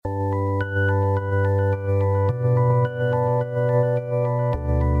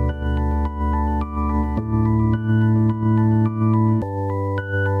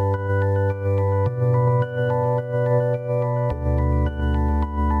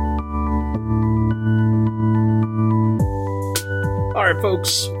All right,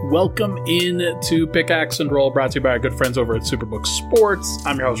 folks, welcome in to Pickaxe and Roll, brought to you by our good friends over at Superbook Sports.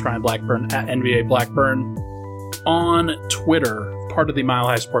 I'm your host, Ryan Blackburn, at NBA Blackburn on Twitter, part of the Mile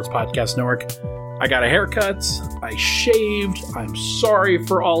High Sports Podcast Network. I got a haircut, I shaved, I'm sorry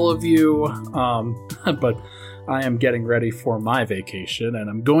for all of you, but I am getting ready for my vacation, and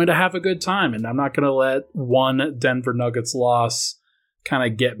I'm going to have a good time, and I'm not going to let one Denver Nuggets loss kind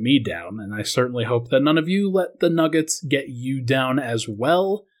of get me down, and I certainly hope that none of you let the Nuggets get you down as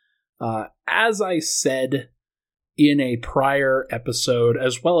well. As I said in a prior episode,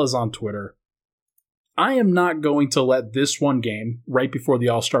 as well as on Twitter, I am not going to let this one game, right before the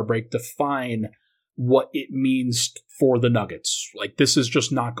All-Star break, define what it means for the Nuggets. Like, this is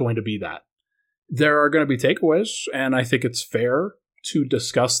just not going to be that. There are going to be takeaways, and I think it's fair to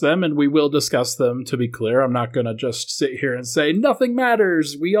discuss them, and we will discuss them, to be clear. I'm not going to just sit here and say, nothing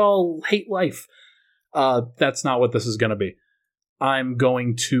matters, we all hate life. That's not what this is going to be. I'm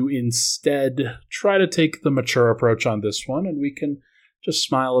going to instead try to take the mature approach on this one, and we can just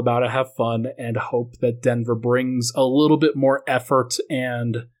smile about it, have fun, and hope that Denver brings a little bit more effort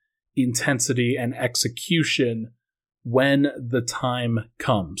and intensity and execution when the time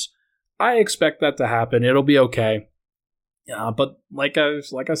comes. I expect that to happen. It'll be okay. But like I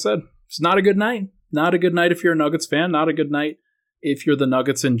said, it's not a good night. Not a good night if you're a Nuggets fan. Not a good night if you're the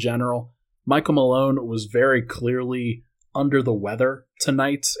Nuggets in general. Michael Malone was very clearly under the weather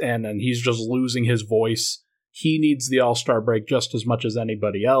tonight, and he's just losing his voice. He needs the All-Star break just as much as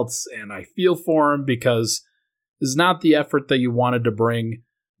anybody else, and I feel for him because it's not the effort that you wanted to bring,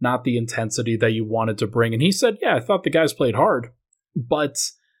 not the intensity that you wanted to bring. And he said, yeah, I thought the guys played hard, but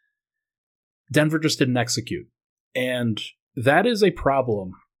Denver just didn't execute. And that is a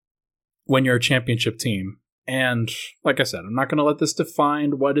problem when you're a championship team. And like I said, I'm not going to let this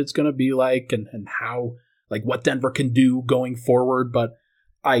define what it's going to be like and how, like, what Denver can do going forward. But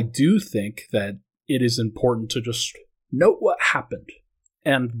I do think that it is important to just note what happened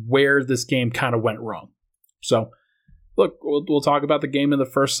and where this game kind of went wrong. So, look, we'll talk about the game in the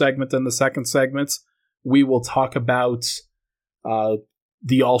first segment and the second segment. We will talk about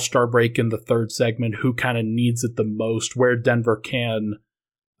the All-Star break in the third segment, who kind of needs it the most, where Denver can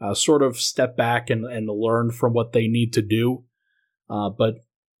sort of step back and learn from what they need to do. But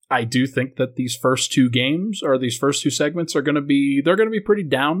I do think that these first two games, or these first two segments, they're going to be pretty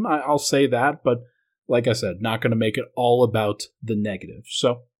down. I'll say that, but like I said, not going to make it all about the negative.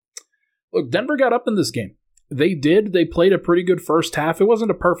 So, look, Denver got up in this game. They did. They played a pretty good first half. It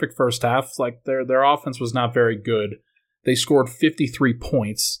wasn't a perfect first half. Like, their offense was not very good. They scored 53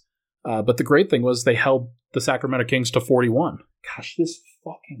 points, but the great thing was they held the Sacramento Kings to 41. Gosh, this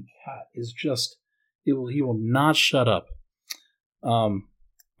fucking cat is just, he will not shut up. I'm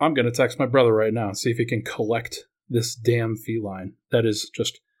going to text my brother right now and see if he can collect this damn feline that is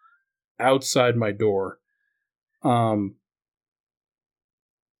just outside my door.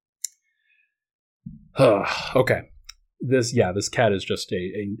 Okay. This cat is just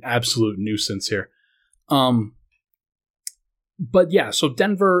an absolute nuisance here. But yeah, so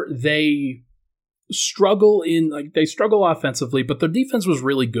Denver, they struggle offensively, but their defense was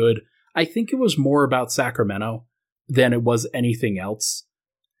really good. I think it was more about Sacramento than it was anything else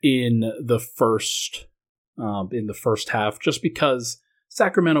in the first half, just because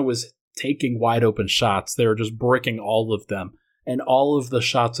Sacramento was taking wide open shots. They were just bricking all of them, and all of the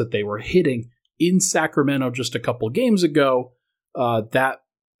shots that they were hitting in Sacramento just a couple games ago, that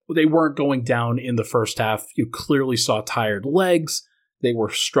they weren't going down in the first half. You clearly saw tired legs. They were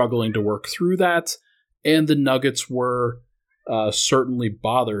struggling to work through that. And the Nuggets were certainly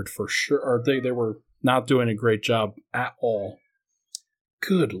bothered for sure. Or they were not doing a great job at all.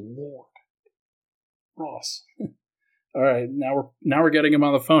 Good Lord. Ross. All right, now we're getting him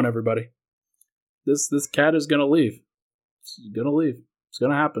on the phone, everybody. This cat is going to leave. It's going to leave. It's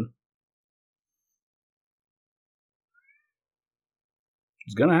going to happen.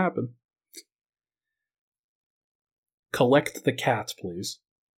 It's going to happen. Collect the cat, please.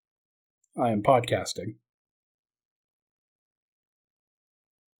 I am podcasting.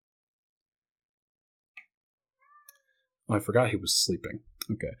 Oh, I forgot he was sleeping.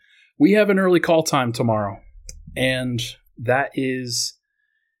 Okay. We have an early call time tomorrow. And that is...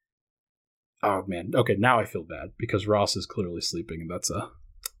 Oh, man. Okay, now I feel bad because Ross is clearly sleeping, and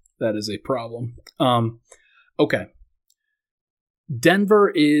that is a problem. Okay. Denver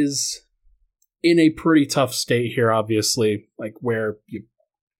is in a pretty tough state here, obviously, like where you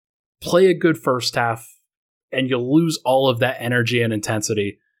play a good first half and you lose all of that energy and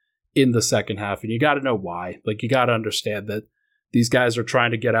intensity in the second half. And you got to know why. Like, you got to understand that these guys are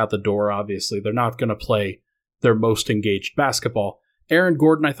trying to get out the door, obviously. They're not going to play their most engaged basketball. Aaron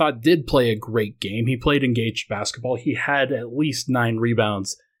Gordon, I thought, did play a great game. He played engaged basketball. He had at least 9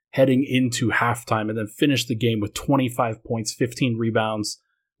 rebounds heading into halftime and then finished the game with 25 points, 15 rebounds,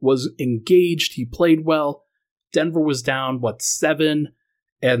 was engaged. He played well. Denver was down, 7?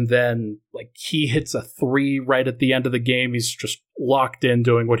 And then he hits a 3 right at the end of the game. He's just locked in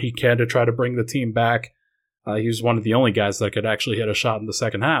doing what he can to try to bring the team back. He was one of the only guys that could actually hit a shot in the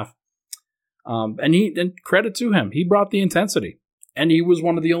second half. And credit to him. He brought the intensity. And he was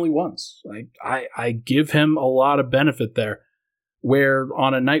one of the only ones. I give him a lot of benefit there. Where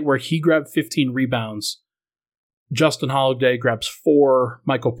on a night where he grabbed 15 rebounds, Justin Holiday grabs 4,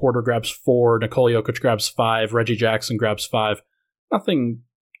 Michael Porter grabs 4, Nikola Jokic grabs 5, Reggie Jackson grabs 5. Nothing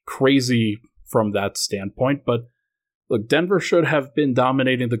crazy from that standpoint, but look, Denver should have been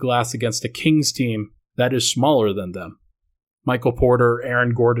dominating the glass against a Kings team that is smaller than them. Michael Porter,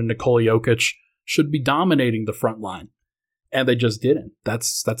 Aaron Gordon, Nikola Jokic should be dominating the front line, and they just didn't.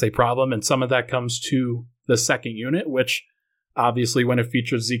 That's a problem, and some of that comes to the second unit, which obviously when it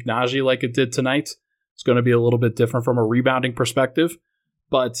features Zeke Naji like it did tonight, it's going to be a little bit different from a rebounding perspective,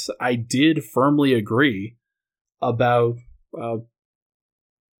 but I did firmly agree about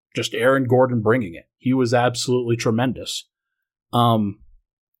just Aaron Gordon bringing it. He was absolutely tremendous.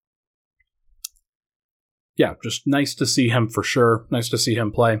 Yeah, just nice to see him for sure. Nice to see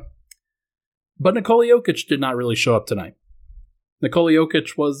him play. But Nikola Jokic did not really show up tonight. Nikola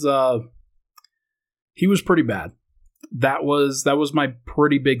Jokic was he was pretty bad. That was my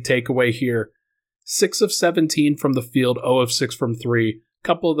pretty big takeaway here. 6 of 17 from the field, 0 of 6 from 3. A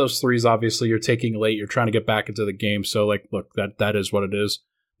couple of those threes, obviously, you're taking late. You're trying to get back into the game. So, look, that is what it is.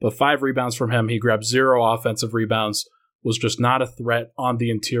 But 5 rebounds from him. He grabbed 0 offensive rebounds. Was just not a threat on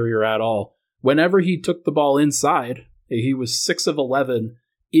the interior at all. Whenever he took the ball inside, he was 6 of 11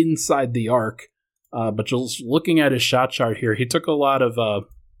 inside the arc. But just looking at his shot chart here, he took a lot of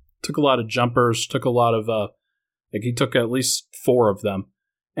jumpers. He took at least 4 of them,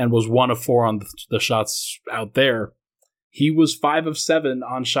 and was 1 of 4 on the shots out there. He was 5 of 7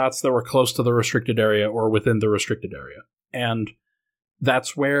 on shots that were close to the restricted area or within the restricted area. And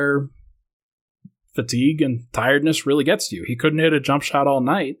that's where fatigue and tiredness really gets to you. He couldn't hit a jump shot all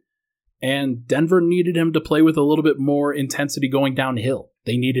night, and Denver needed him to play with a little bit more intensity going downhill.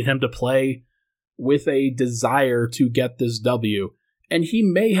 They needed him to play with a desire to get this W, and he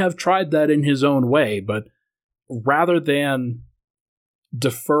may have tried that in his own way, but rather than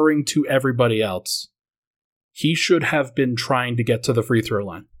deferring to everybody else, he should have been trying to get to the free throw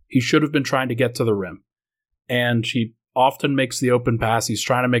line. He should have been trying to get to the rim. And he often makes the open pass. He's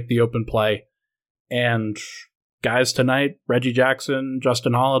trying to make the open play. And guys tonight, Reggie Jackson,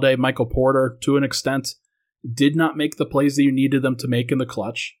 Justin Holiday, Michael Porter, to an extent, did not make the plays that you needed them to make in the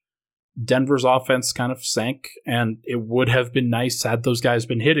clutch. Denver's offense kind of sank, and it would have been nice had those guys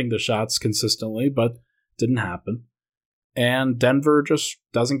been hitting the shots consistently, but didn't happen. And Denver just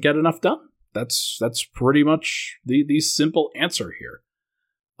doesn't get enough done. That's pretty much the simple answer here.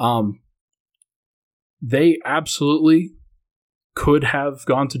 They absolutely could have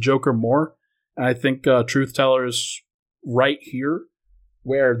gone to Joker more. And I think Truth Teller is right here,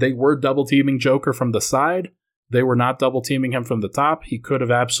 where they were double teaming Joker from the side. They were not double teaming him from the top. He could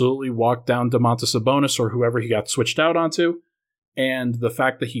have absolutely walked down Domantas Sabonis or whoever he got switched out onto. And the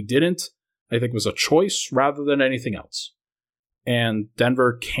fact that he didn't, I think, was a choice rather than anything else. And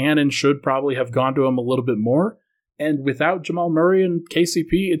Denver can and should probably have gone to him a little bit more. And without Jamal Murray and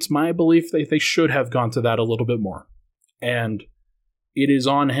KCP, it's my belief that they should have gone to that a little bit more. And it is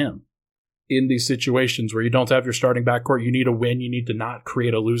on him in these situations where you don't have your starting backcourt. You need a win. You need to not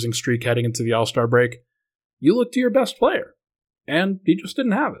create a losing streak heading into the All-Star break. You look to your best player. And he just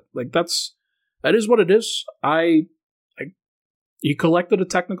didn't have it. That is what it is. He collected a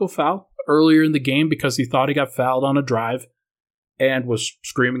technical foul earlier in the game because he thought he got fouled on a drive and was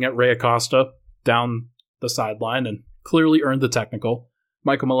screaming at Ray Acosta down the sideline and clearly earned the technical.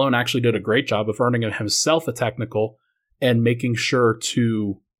 Michael Malone actually did a great job of earning himself a technical and making sure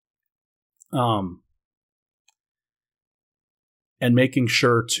to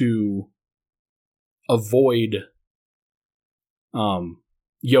avoid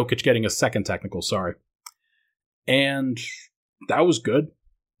Jokic getting a second technical, And that was good.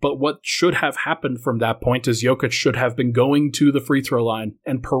 But what should have happened from that point is Jokic should have been going to the free throw line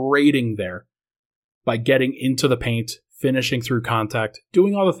and parading there by getting into the paint, finishing through contact,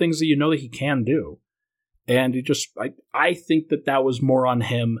 doing all the things that you know that he can do. And I think that was more on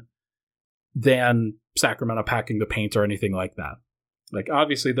him than Sacramento packing the paint or anything like that.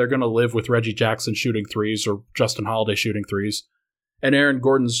 Obviously, they're going to live with Reggie Jackson shooting threes or Justin Holiday shooting threes. And Aaron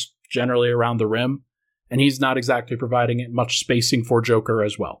Gordon's generally around the rim. and he's not exactly providing it much spacing for Joker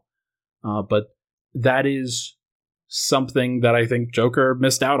as well. But that is something that I think Joker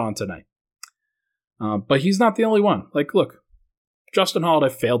missed out on tonight. But he's not the only one. Like, look, Justin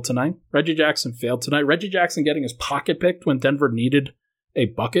Holiday failed tonight. Reggie Jackson failed tonight. Reggie Jackson getting his pocket picked when Denver needed a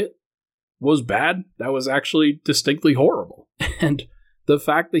bucket was bad. That was actually distinctly horrible. And the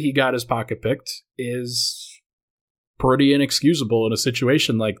fact that he got his pocket picked is pretty inexcusable in a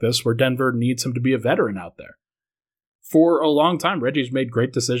situation like this where Denver needs him to be a veteran out there. For a long time, Reggie's made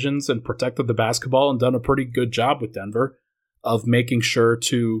great decisions and protected the basketball and done a pretty good job with Denver of making sure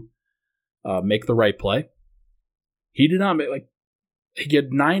to make the right play. He did not make, he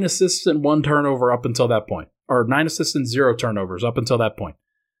had 9 assists and 1 turnover up until that point, or 9 assists and 0 turnovers up until that point.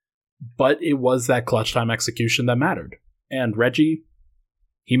 But it was that clutch time execution that mattered. And Reggie,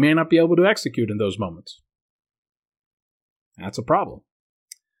 he may not be able to execute in those moments. That's a problem.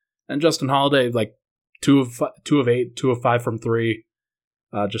 And Justin Holiday, 2 of 8, 2 of 5 from 3,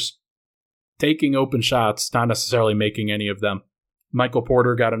 just taking open shots, not necessarily making any of them. Michael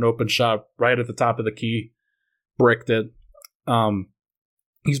Porter got an open shot right at the top of the key, bricked it.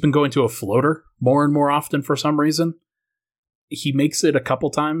 He's been going to a floater more and more often for some reason. He makes it a couple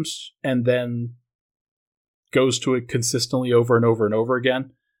times and then goes to it consistently over and over and over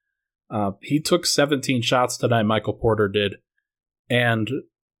again. He took 17 shots tonight, Michael Porter did, and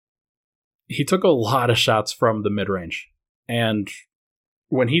he took a lot of shots from the mid-range. And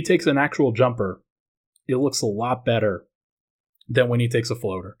when he takes an actual jumper, it looks a lot better than when he takes a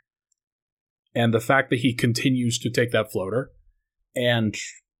floater. And the fact that he continues to take that floater and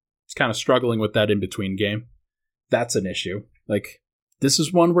is kind of struggling with that in-between game, that's an issue. This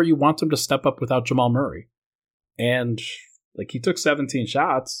is one where you want him to step up without Jamal Murray. And, he took 17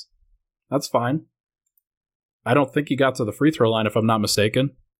 shots. That's fine. I don't think he got to the free throw line, if I'm not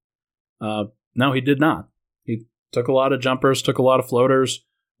mistaken. No, he did not. He took a lot of jumpers, took a lot of floaters.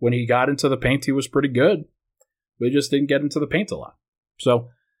 When he got into the paint, he was pretty good. We just didn't get into the paint a lot. So,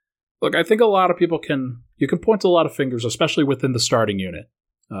 look, I think a lot of people you can point to a lot of fingers, especially within the starting unit.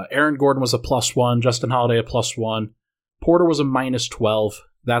 Aaron Gordon was a +1, Justin Holiday a +1, Porter was a -12.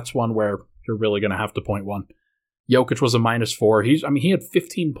 That's one where you're really going to have to point one. Jokic was a -4. He had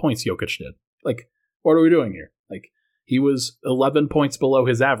 15 points, Jokic did. What are we doing here? He was 11 points below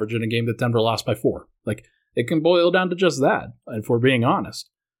his average in a game that Denver lost by 4. It can boil down to just that, if we're being honest.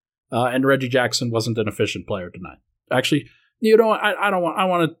 And Reggie Jackson wasn't an efficient player tonight. Actually, I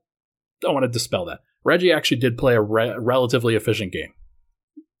want to dispel that. Reggie actually did play a relatively efficient game.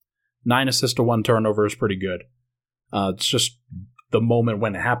 9 assists to 1 turnover is pretty good. It's just the moment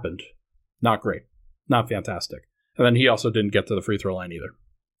when it happened. Not great. Not fantastic. And then he also didn't get to the free throw line either.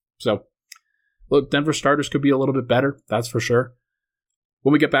 So, look, Denver starters could be a little bit better. That's for sure.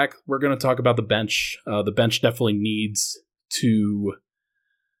 When we get back, we're going to talk about the bench. The bench definitely needs to...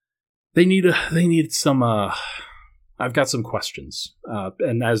 They need some... I've got some questions.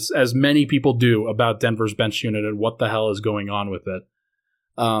 And as many people do about Denver's bench unit and what the hell is going on with it.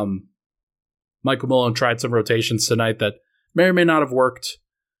 Michael Malone tried some rotations tonight that may or may not have worked.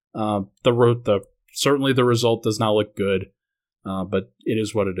 Certainly the result does not look good, but it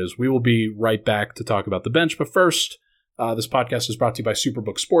is what it is. We will be right back to talk about the bench. But first, this podcast is brought to you by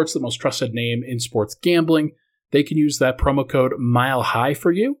Superbook Sports, the most trusted name in sports gambling. They can use that promo code MILEHIGH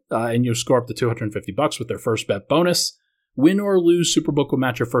for you, and you'll score up to $250 with their first bet bonus. Win or lose, Superbook will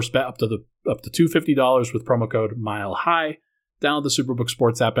match your first bet up to $250 with promo code MILEHIGh. Download the Superbook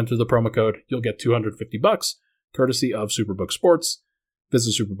Sports app, enter the promo code. You'll get $250, courtesy of Superbook Sports.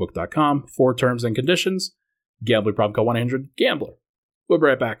 Visit superbook.com for terms and conditions. Gambling problem, call 1-800-GAMBLER. We'll be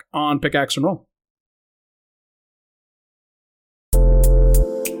right back on Pickaxe and Roll.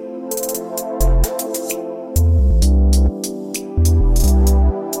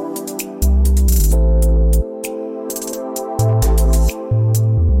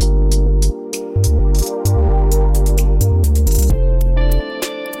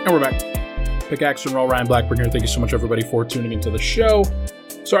 And we're back. Pickaxe and Roll, Ryan Blackburn here. Thank you so much, everybody, for tuning into the show.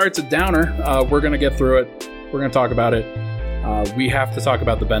 Sorry, it's a downer. We're going to get through it. We're going to talk about it. We have to talk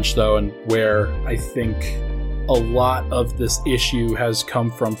about the bench, though, and where I think a lot of this issue has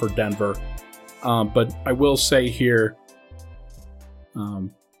come from for Denver. But I will say here,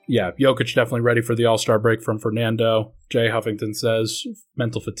 Jokic definitely ready for the All-Star break from Fernando. Jay Huffington says,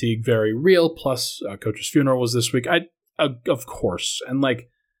 mental fatigue very real, plus coach's funeral was this week. Of course. And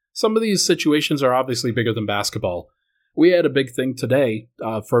some of these situations are obviously bigger than basketball. We had a big thing today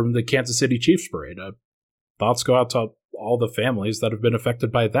from the Kansas City Chiefs parade. Thoughts go out to all the families that have been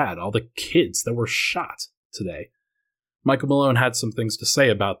affected by that, all the kids that were shot today. Michael Malone had some things to say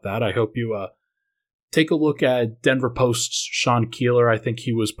about that. I hope you take a look at Denver Post's Sean Keeler. I think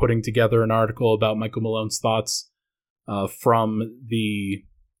he was putting together an article about Michael Malone's thoughts from the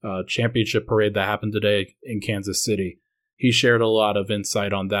championship parade that happened today in Kansas City. He shared a lot of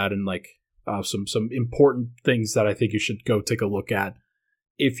insight on that and some important things that I think you should go take a look at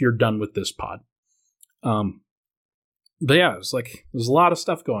if you're done with this pod. But yeah, it's there's a lot of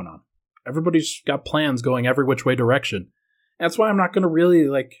stuff going on. Everybody's got plans going every which way direction. That's why I'm not going to really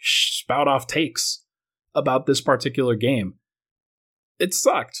spout off takes about this particular game. It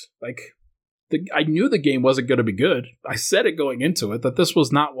sucked. I knew the game wasn't going to be good. I said it going into it, that this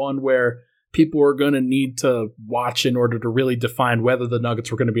was not one where people were going to need to watch in order to really define whether the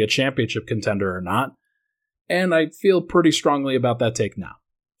Nuggets were going to be a championship contender or not. And I feel pretty strongly about that take now.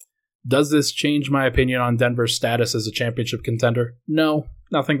 Does this change my opinion on Denver's status as a championship contender? No,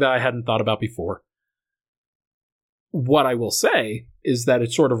 nothing that I hadn't thought about before. What I will say is that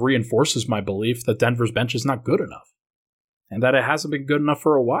it sort of reinforces my belief that Denver's bench is not good enough, and that it hasn't been good enough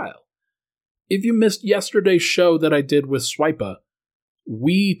for a while. If you missed yesterday's show that I did with Swipa,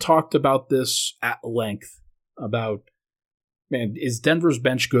 we talked about this at length, about, man, is Denver's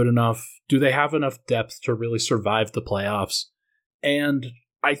bench good enough? Do they have enough depth to really survive the playoffs? And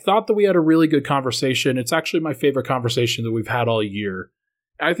I thought that we had a really good conversation. It's actually my favorite conversation that we've had all year.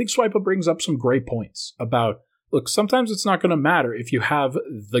 I think Swipa brings up some great points about, look, sometimes it's not going to matter if you have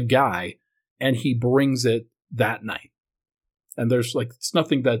the guy and he brings it that night. And there's it's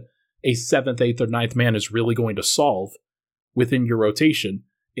nothing that a 7th, 8th, or 9th man is really going to solve within your rotation.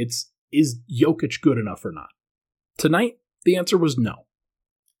 Is Jokic good enough or not? Tonight, the answer was no.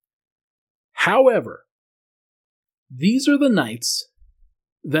 However, these are the nights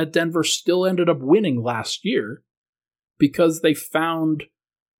that Denver still ended up winning last year because they found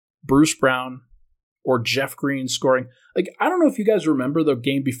Bruce Brown or Jeff Green scoring. I don't know if you guys remember the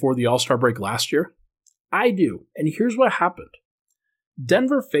game before the All-Star break last year. I do. And here's what happened.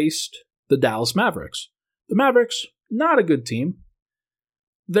 Denver faced the Dallas Mavericks. The Mavericks, not a good team.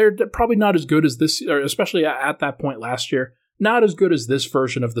 They're probably not as good as this, or especially at that point last year, not as good as this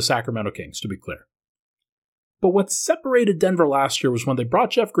version of the Sacramento Kings, to be clear. But what separated Denver last year was when they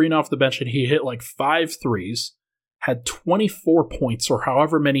brought Jeff Green off the bench and he hit 5 threes, had 24 points or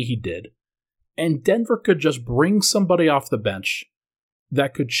however many he did, and Denver could just bring somebody off the bench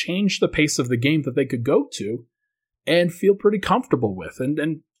that could change the pace of the game that they could go to and feel pretty comfortable with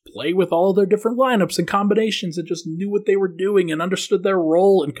and play with all their different lineups and combinations and just knew what they were doing and understood their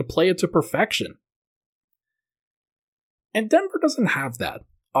role and could play it to perfection. And Denver doesn't have that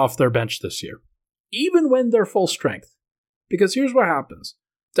off their bench this year, even when they're full strength. Because here's what happens.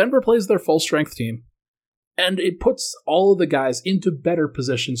 Denver plays their full strength team, and it puts all of the guys into better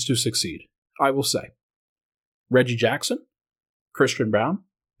positions to succeed, I will say. Reggie Jackson, Christian Brown,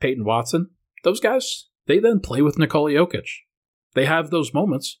 Peyton Watson, those guys, they then play with Nikola Jokic. They have those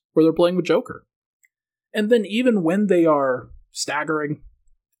moments where they're playing with Joker. And then even when they are staggering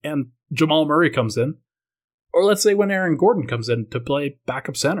and Jamal Murray comes in, or let's say when Aaron Gordon comes in to play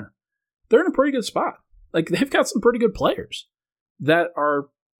backup center, they're in a pretty good spot. They've got some pretty good players that are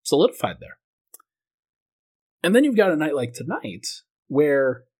solidified there. And then you've got a night like tonight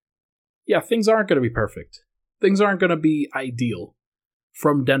where, yeah, things aren't going to be perfect. Things aren't going to be ideal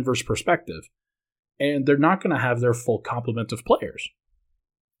from Denver's perspective. And they're not going to have their full complement of players.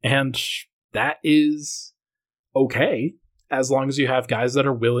 And that is okay, as long as you have guys that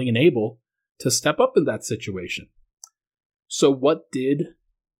are willing and able to step up in that situation. So what did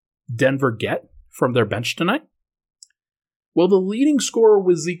Denver get from their bench tonight? Well, the leading scorer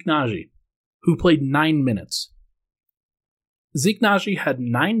was Zeke Naji, who played 9 minutes. Zeke Naji had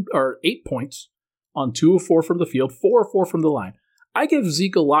 8 points on 2 of 4 from the field, 4 of 4 from the line. I give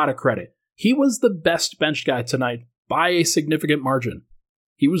Zeke a lot of credit. He was the best bench guy tonight by a significant margin.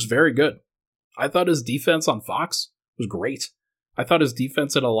 He was very good. I thought his defense on Fox was great. I thought his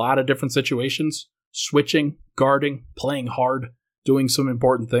defense in a lot of different situations, switching, guarding, playing hard, doing some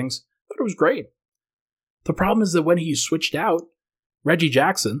important things, I thought it was great. The problem is that when he switched out, Reggie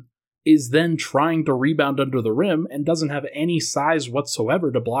Jackson is then trying to rebound under the rim and doesn't have any size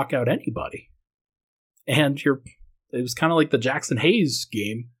whatsoever to block out anybody. And it was kind of like the Jackson Hayes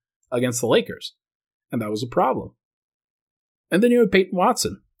game against the Lakers. And that was a problem. And then you had Peyton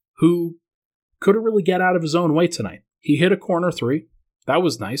Watson, who couldn't really get out of his own way tonight. He hit a corner 3. That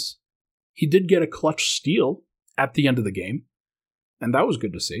was nice. He did get a clutch steal at the end of the game. And that was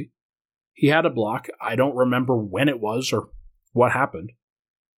good to see. He had a block. I don't remember when it was or what happened.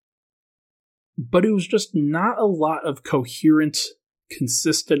 But it was just not a lot of coherent,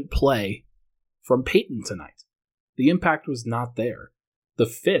 consistent play from Peyton tonight. The impact was not there. The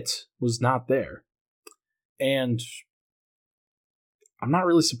fit was not there. And I'm not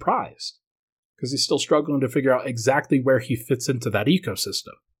really surprised because he's still struggling to figure out exactly where he fits into that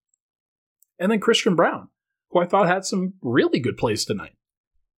ecosystem. And then Christian Braun, who I thought had some really good plays tonight.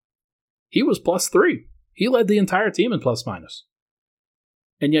 He was +3. He led the entire team in plus-minus.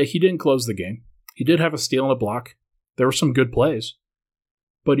 And yet he didn't close the game. He did have a steal and a block. There were some good plays.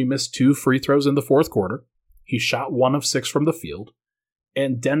 But he missed 2 free throws in the fourth quarter. He shot 1 of 6 from the field.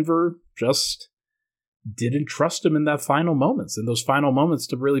 And Denver just didn't trust him in those final moments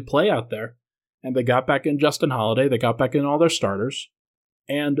to really play out there. And they got back in Justin Holiday. They got back in all their starters.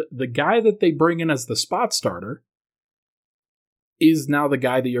 And the guy that they bring in as the spot starter is now the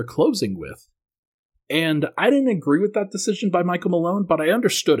guy that you're closing with. And I didn't agree with that decision by Michael Malone, but I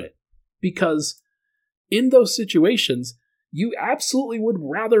understood it. Because in those situations, you absolutely would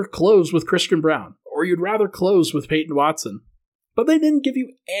rather close with Christian Braun, or you'd rather close with Peyton Watson. But they didn't give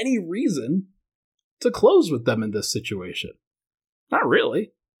you any reason to close with them in this situation. Not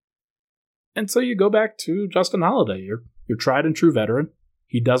really. And so you go back to Justin Holiday, your tried and true veteran.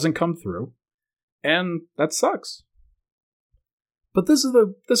 He doesn't come through, and that sucks. But this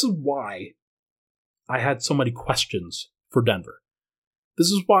is why I had so many questions for Denver. This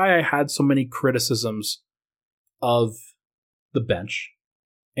is why I had so many criticisms of the bench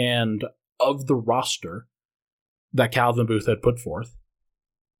and of the roster that Calvin Booth had put forth.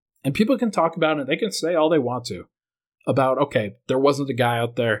 And people can talk about it. They can say all they want to about, okay, there wasn't a guy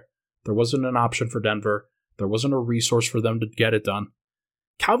out there. There wasn't an option for Denver. There wasn't a resource for them to get it done.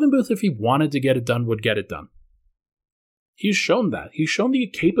 Calvin Booth, if he wanted to get it done, would get it done. He's shown that. He's shown the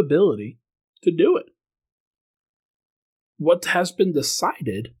capability to do it. What has been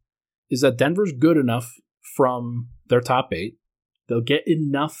decided is that Denver's good enough from their top 8. They'll get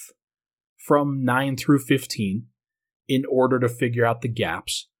enough from 9 through 15 in order to figure out the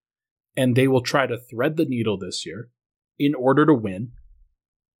gaps. And they will try to thread the needle this year in order to win.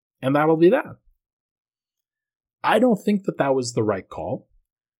 And that'll be that. I don't think that was the right call.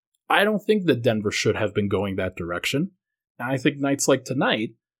 I don't think that Denver should have been going that direction. And I think nights like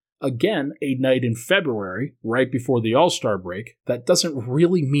tonight, again, a night in February, right before the All-Star break, that doesn't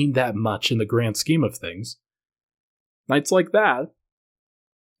really mean that much in the grand scheme of things. Nights like that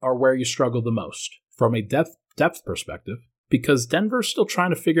are where you struggle the most from a depth perspective, because Denver's still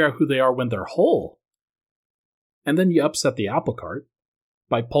trying to figure out who they are when they're whole. And then you upset the apple cart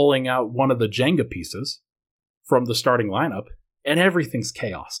by pulling out one of the Jenga pieces from the starting lineup, and everything's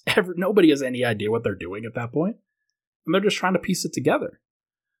chaos. Nobody has any idea what they're doing at that point, and they're just trying to piece it together.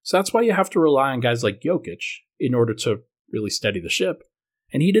 So that's why you have to rely on guys like Jokic in order to really steady the ship,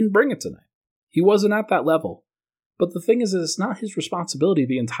 and he didn't bring it tonight. He wasn't at that level. But the thing is, it's not his responsibility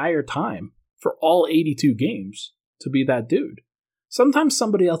the entire time for all 82 games to be that dude. Sometimes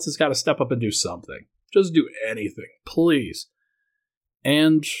somebody else has got to step up and do something. Just do anything, please.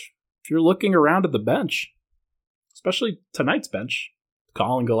 And if you're looking around at the bench, especially tonight's bench,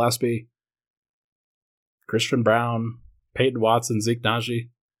 Colin Gillespie, Christian Braun, Peyton Watson, Zeke Naji,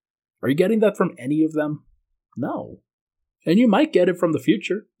 are you getting that from any of them? No. And you might get it from the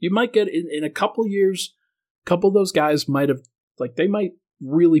future. You might get it in a couple years. A couple of those guys might have, they might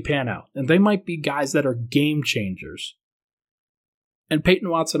really pan out. And they might be guys that are game changers. And Peyton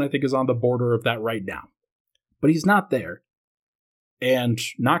Watson, I think, is on the border of that right now. But he's not there. And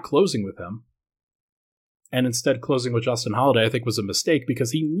not closing with him, and instead closing with Justin Holiday, I think was a mistake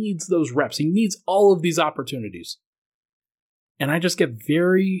because he needs those reps. He needs all of these opportunities. And I just get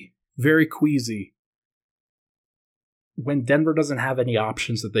very, very queasy when Denver doesn't have any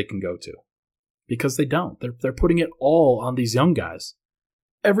options that they can go to. Because they don't. They're putting it all on these young guys.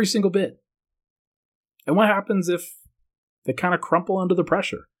 Every single bit. And what happens if they kind of crumple under the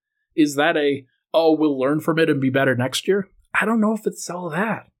pressure? Is that we'll learn from it and be better next year? I don't know if it's all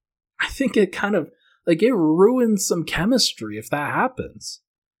that. I think it kind of, it ruins some chemistry if that happens.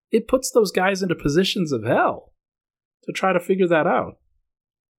 It puts those guys into positions of hell to try to figure that out.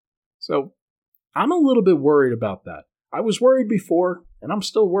 So I'm a little bit worried about that. I was worried before, and I'm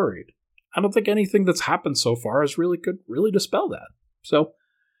still worried. I don't think anything that's happened so far could really dispel that. So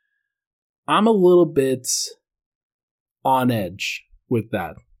I'm a little bit on edge with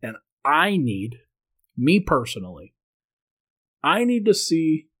that. And me personally, I need to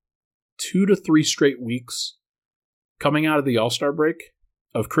see 2 to 3 straight weeks coming out of the All-Star break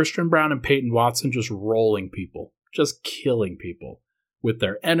of Christian Braun and Peyton Watson just rolling people, just killing people with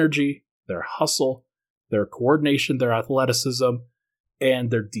their energy, their hustle, their coordination, their athleticism,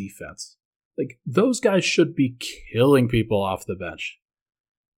 and their defense. Those guys should be killing people off the bench.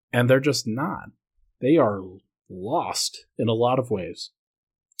 And they're just not. They are lost in a lot of ways.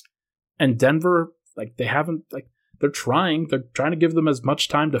 And Denver Like, they haven't, like, they're trying to give them as much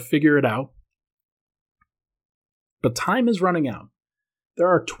time to figure it out. But time is running out. There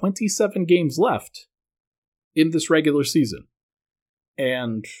are 27 games left in this regular season.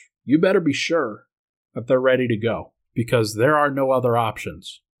 And you better be sure that they're ready to go, because there are no other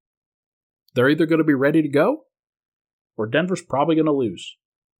options. They're either going to be ready to go, or Denver's probably going to lose.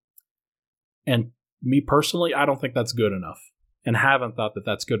 And me personally, I don't think that's good enough, and haven't thought that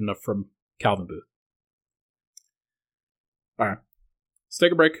that's good enough from Calvin Booth. All right, let's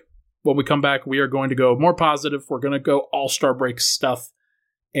take a break. When we come back, we are going to go more positive. We're going to go All-Star break stuff,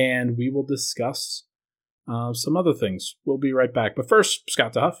 and we will discuss some other things. We'll be right back. But first,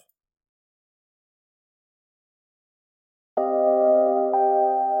 Scott DeHuff.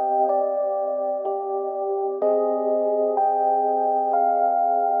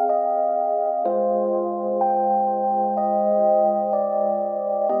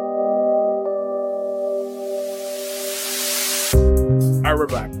 All right, we're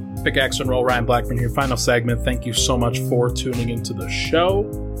back. Pickaxe and Roll, Ryan Blackburn here. Final segment. Thank you so much for tuning into the show.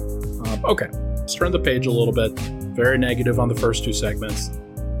 Okay, let's turn the page a little bit. Very negative on the first two segments.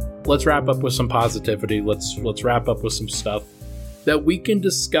 Let's wrap up with some positivity. Let's wrap up with some stuff that we can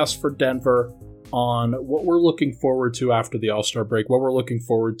discuss for Denver on what we're looking forward to after the All-Star break, what we're looking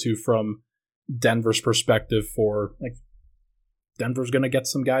forward to from Denver's perspective for, like, Denver's going to get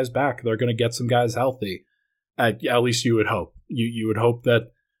some guys back. They're going to get some guys healthy. At least you would hope. You would hope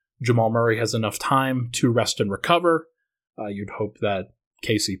that Jamal Murray has enough time to rest and recover. You'd hope that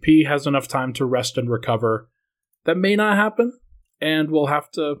KCP has enough time to rest and recover. That may not happen, and we'll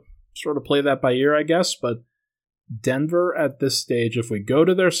have to sort of play that by ear, I guess. But Denver at this stage, if we go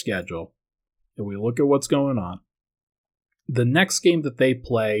to their schedule and we look at what's going on, the next game that they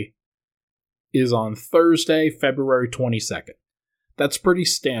play is on Thursday, February 22nd. That's pretty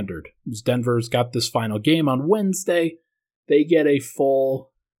standard. Denver's got this final game on Wednesday. They get a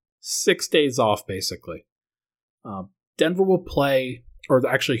full 6 days off, basically. Denver will play, or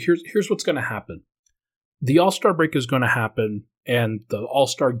actually, here's what's going to happen. The All-Star break is going to happen, and the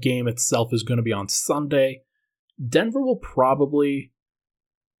All-Star game itself is going to be on Sunday. Denver will probably...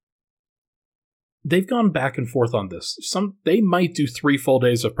 They've gone back and forth on this. They might do 3 full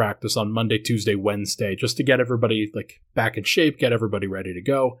days of practice on Monday, Tuesday, Wednesday, just to get everybody back in shape, get everybody ready to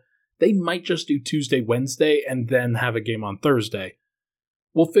go. They might just do Tuesday, Wednesday, and then have a game on Thursday.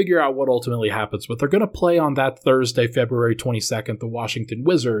 We'll figure out what ultimately happens, but they're going to play on that Thursday, February 22nd, the Washington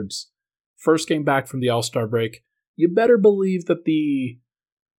Wizards. First game back from the All-Star break. You better believe that the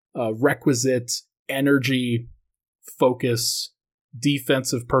requisite energy, focus,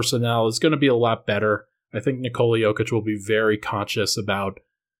 defensive personnel is going to be a lot better. I think Nikola Jokic will be very conscious about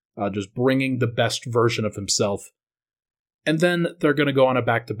just bringing the best version of himself. And then they're going to go on a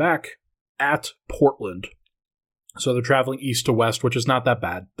back-to-back at Portland. So they're traveling east to west, which is not that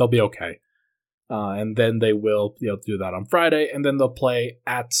bad. They'll be okay. And then they will do that on Friday, and then they'll play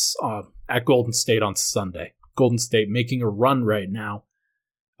at Golden State on Sunday. Golden State making a run right now.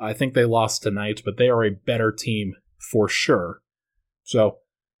 I think they lost tonight, but they are a better team for sure. So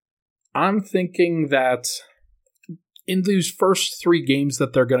I'm thinking that in these first 3 games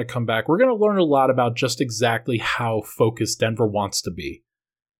that they're going to come back, we're going to learn a lot about just exactly how focused Denver wants to be.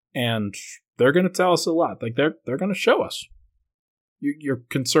 And they're going to tell us a lot. They're going to show us. You're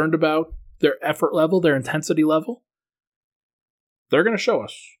concerned about their effort level, their intensity level. They're going to show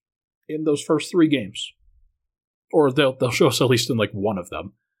us in those first 3 games. Or they'll show us at least in one of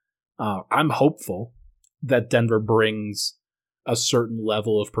them. I'm hopeful that Denver brings a certain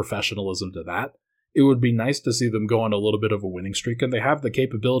level of professionalism to that. It would be nice to see them go on a little bit of a winning streak, and they have the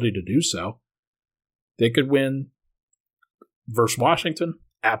capability to do so. They could win versus Washington,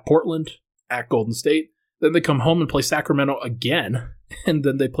 at Portland, at Golden State. Then they come home and play Sacramento again, and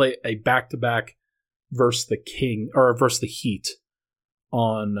then they play a back-to-back versus the Heat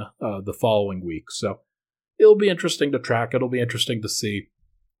on the following week. So it'll be interesting to track. It'll be interesting to see.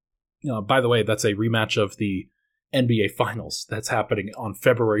 By the way, that's a rematch of the NBA Finals that's happening on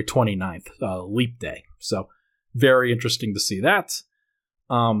February 29th, Leap Day. So very interesting to see that.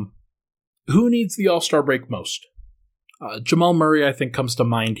 Who needs the All-Star break most? Jamal Murray, I think, comes to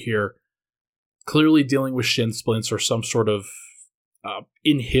mind here. Clearly dealing with shin splints or some sort of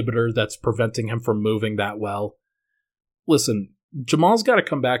inhibitor that's preventing him from moving that well. Listen, Jamal's got to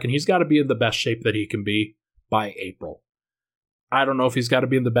come back, and he's got to be in the best shape that he can be by April. I don't know if he's got to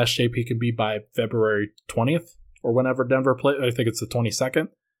be in the best shape he can be by February 20th or whenever Denver plays. I think it's the 22nd.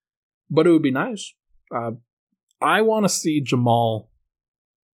 But it would be nice. I want to see Jamal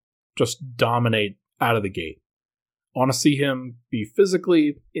just dominate out of the gate. I want to see him be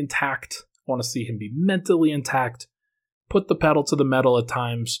physically intact. I want to see him be mentally intact, put the pedal to the metal at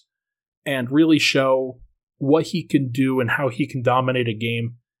times, and really show what he can do and how he can dominate a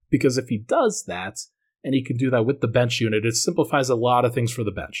game. Because if he does that, and he can do that with the bench unit, it simplifies a lot of things for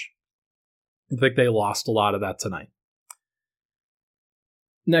the bench. I think they lost a lot of that tonight.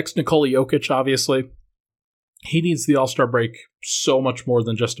 Next, Nikola Jokic, obviously. He needs the All-Star break so much more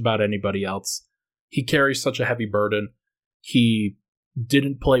than just about anybody else. He carries such a heavy burden. He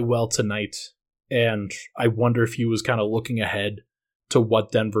didn't play well tonight, and I wonder if he was kind of looking ahead to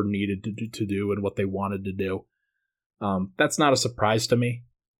what Denver needed to do and what they wanted to do. That's not a surprise to me,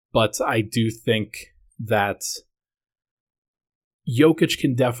 but I do think that Jokic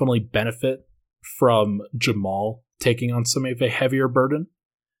can definitely benefit from Jamal taking on some of a heavier burden.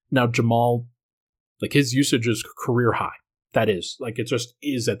 Now, Jamal, like, his usage is career high. That is, like, it just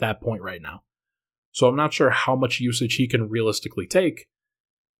is at that point right now. So I'm not sure how much usage he can realistically take.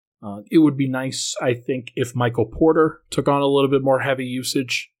 It would be nice, I think, if Michael Porter took on a little bit more heavy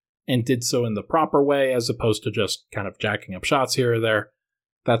usage and did so in the proper way, as opposed to just kind of jacking up shots here or there.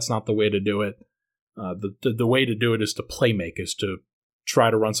 That's not the way to do it. The way to do it is to play make, is to try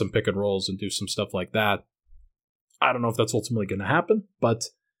to run some pick and rolls and do some stuff like that. I don't know if that's ultimately going to happen, but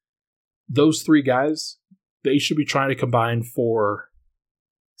those three guys, they should be trying to combine for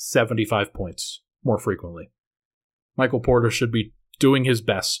 75 points more frequently. Michael Porter should be doing his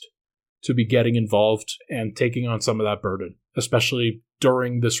best to be getting involved and taking on some of that burden, especially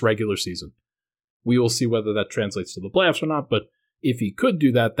during this regular season. We will see whether that translates to the playoffs or not, but if he could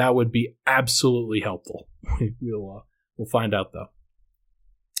do that, that would be absolutely helpful. We'll find out, though.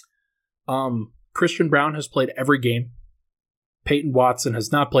 Christian Braun has played every game. Peyton Watson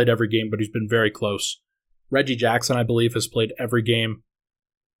has not played every game, but he's been very close. Reggie Jackson, I believe, has played every game,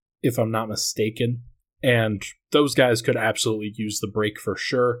 if I'm not mistaken. And those guys could absolutely use the break for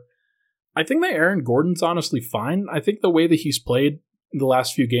sure. I think that Aaron Gordon's honestly fine. I think the way that he's played in the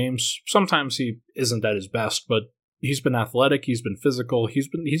last few games, sometimes he isn't at his best, but he's been athletic, he's been physical, he's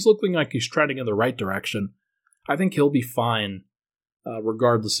looking like he's trending in the right direction. I think he'll be fine,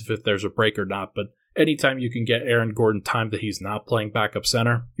 regardless if there's a break or not. But anytime you can get Aaron Gordon time that he's not playing backup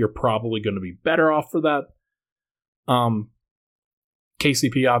center, you're probably going to be better off for that.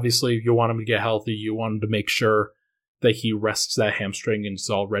 KCP, obviously, you want him to get healthy. You want him to make sure that he rests that hamstring and is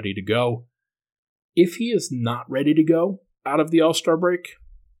all ready to go. If he is not ready to go out of the All-Star break,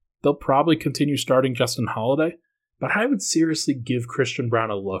 they'll probably continue starting Justin Holiday. But I would seriously give Christian Braun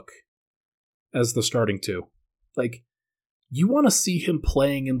a look as the starting two. Like, you want to see him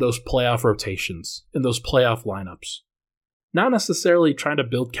playing in those playoff rotations, in those playoff lineups. Not necessarily trying to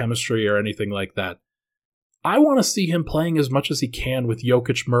build chemistry or anything like that. I want to see him playing as much as he can with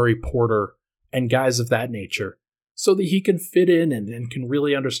Jokic, Murray, Porter, and guys of that nature, so that he can fit in and can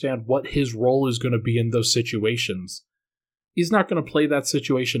really understand what his role is going to be in those situations. He's not going to play that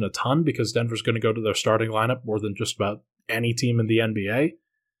situation a ton because Denver's going to go to their starting lineup more than just about any team in the NBA.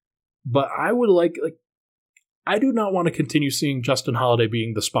 But I would I do not want to continue seeing Justin Holiday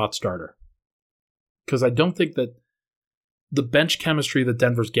being the spot starter, because I don't think that the bench chemistry that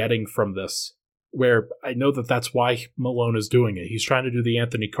Denver's getting from this, where I know that that's why Malone is doing it. He's trying to do the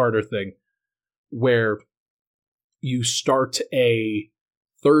Anthony Carter thing, where you start a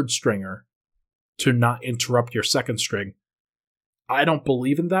third stringer to not interrupt your second string. I don't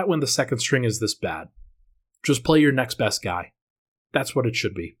believe in that when the second string is this bad. Just play your next best guy. That's what it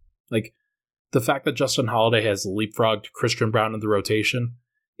should be. Like, the fact that Justin Holiday has leapfrogged Christian Braun in the rotation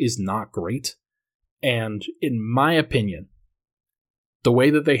is not great. And in my opinion, the way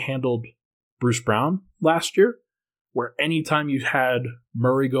that they handled Bruce Brown last year, where anytime you had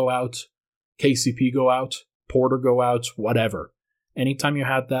Murray go out, KCP go out, Porter go out, whatever, anytime you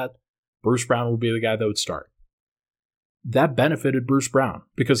had that, Bruce Brown would be the guy that would start. That benefited Bruce Brown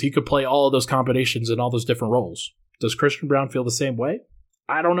because he could play all of those combinations in all those different roles. Does Christian Braun feel the same way?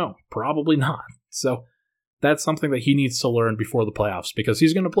 I don't know. Probably not. So that's something that he needs to learn before the playoffs, because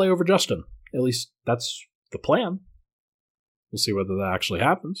he's going to play over Justin. At least that's the plan. We'll see whether that actually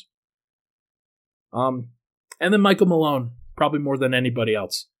happens. And then Michael Malone, probably more than anybody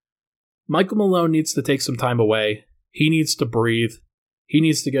else. Michael Malone needs to take some time away. He needs to breathe. He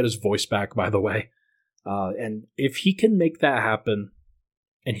needs to get his voice back, by the way. And if he can make that happen,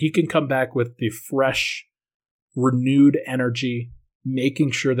 and he can come back with the fresh, renewed energy,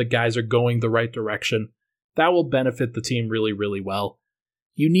 making sure that guys are going the right direction, that will benefit the team really, really well.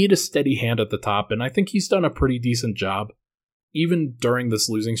 You need a steady hand at the top, and I think he's done a pretty decent job, even during this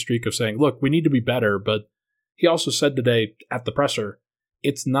losing streak, of saying, look, we need to be better. But he also said today at the presser,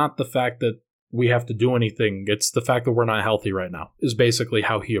 it's not the fact that we have to do anything, it's the fact that we're not healthy right now, is basically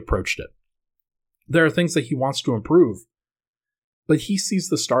how he approached it. There are things that he wants to improve, but he sees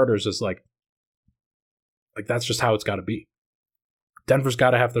the starters as like that's just how it's got to be. Denver's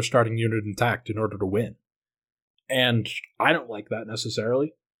got to have their starting unit intact in order to win. And I don't like that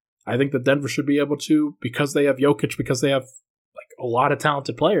necessarily. I think that Denver should be able to, because they have Jokic, because they have like a lot of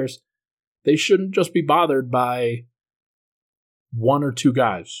talented players, they shouldn't just be bothered by one or two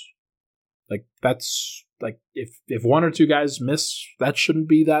guys. Like that's like if one or two guys miss, that shouldn't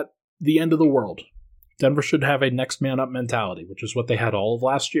be the end of the world. Denver should have a next man up mentality, which is what they had all of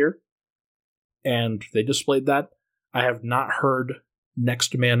last year. And they displayed that. I have not heard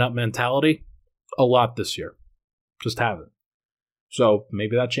next man up mentality a lot this year. Just haven't. So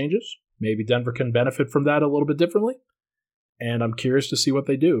maybe that changes. Maybe Denver can benefit from that a little bit differently. And I'm curious to see what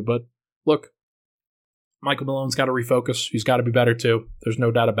they do. But look, Michael Malone's got to refocus. He's got to be better too. There's no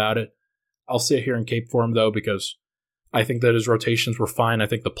doubt about it. I'll sit here and cape for him though, because I think that his rotations were fine. I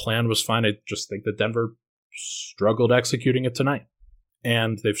think the plan was fine. I just think that Denver struggled executing it tonight.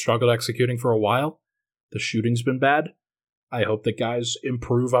 And they've struggled executing for a while. The shooting's been bad. I hope that guys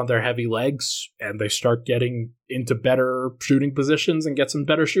improve on their heavy legs and they start getting into better shooting positions and get some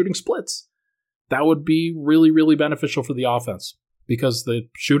better shooting splits. That would be really, really beneficial for the offense because the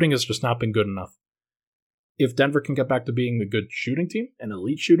shooting has just not been good enough. If Denver can get back to being a good shooting team, an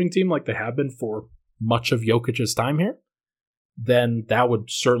elite shooting team like they have been for much of Jokic's time here, then that would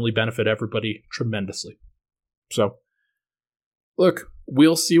certainly benefit everybody tremendously. So, look,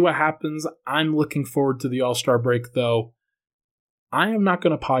 we'll see what happens. I'm looking forward to the All-Star break, though. I am not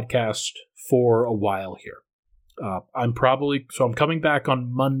going to podcast for a while here. I'm coming back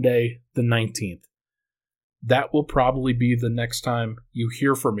on Monday the 19th. That will probably be the next time you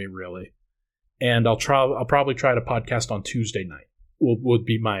hear from me, really. And I'll probably try to podcast on Tuesday night. Would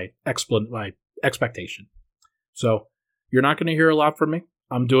be my expectation. So you're not going to hear a lot from me.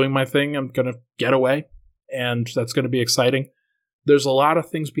 I'm doing my thing. I'm going to get away, and that's going to be exciting. There's a lot of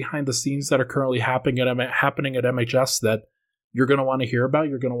things behind the scenes that are currently happening at MHS that you're going to want to hear about,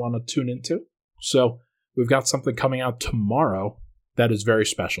 you're going to want to tune into. So we've got something coming out tomorrow that is very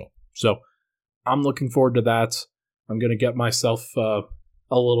special. So I'm looking forward to that. I'm going to get myself a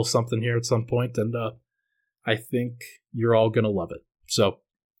little something here at some point, and I think you're all going to love it. So,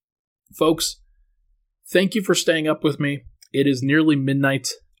 folks, thank you for staying up with me. It is nearly midnight.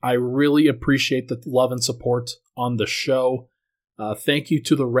 I really appreciate the love and support on the show. Thank you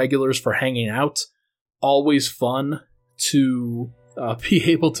to the regulars for hanging out. Always fun to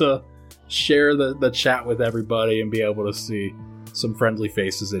be able to share the chat with everybody and be able to see some friendly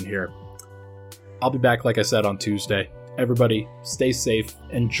faces in here. I'll be back, like I said, on Tuesday. Everybody, stay safe,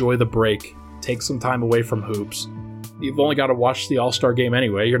 enjoy the break, take some time away from hoops. You've only got to watch the All-Star game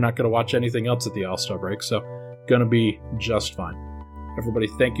anyway. You're not going to watch anything else at the All-Star break, so going to be just fine. Everybody,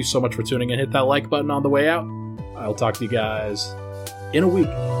 thank you so much for tuning in. Hit that like button on the way out. I'll talk to you guys in a week.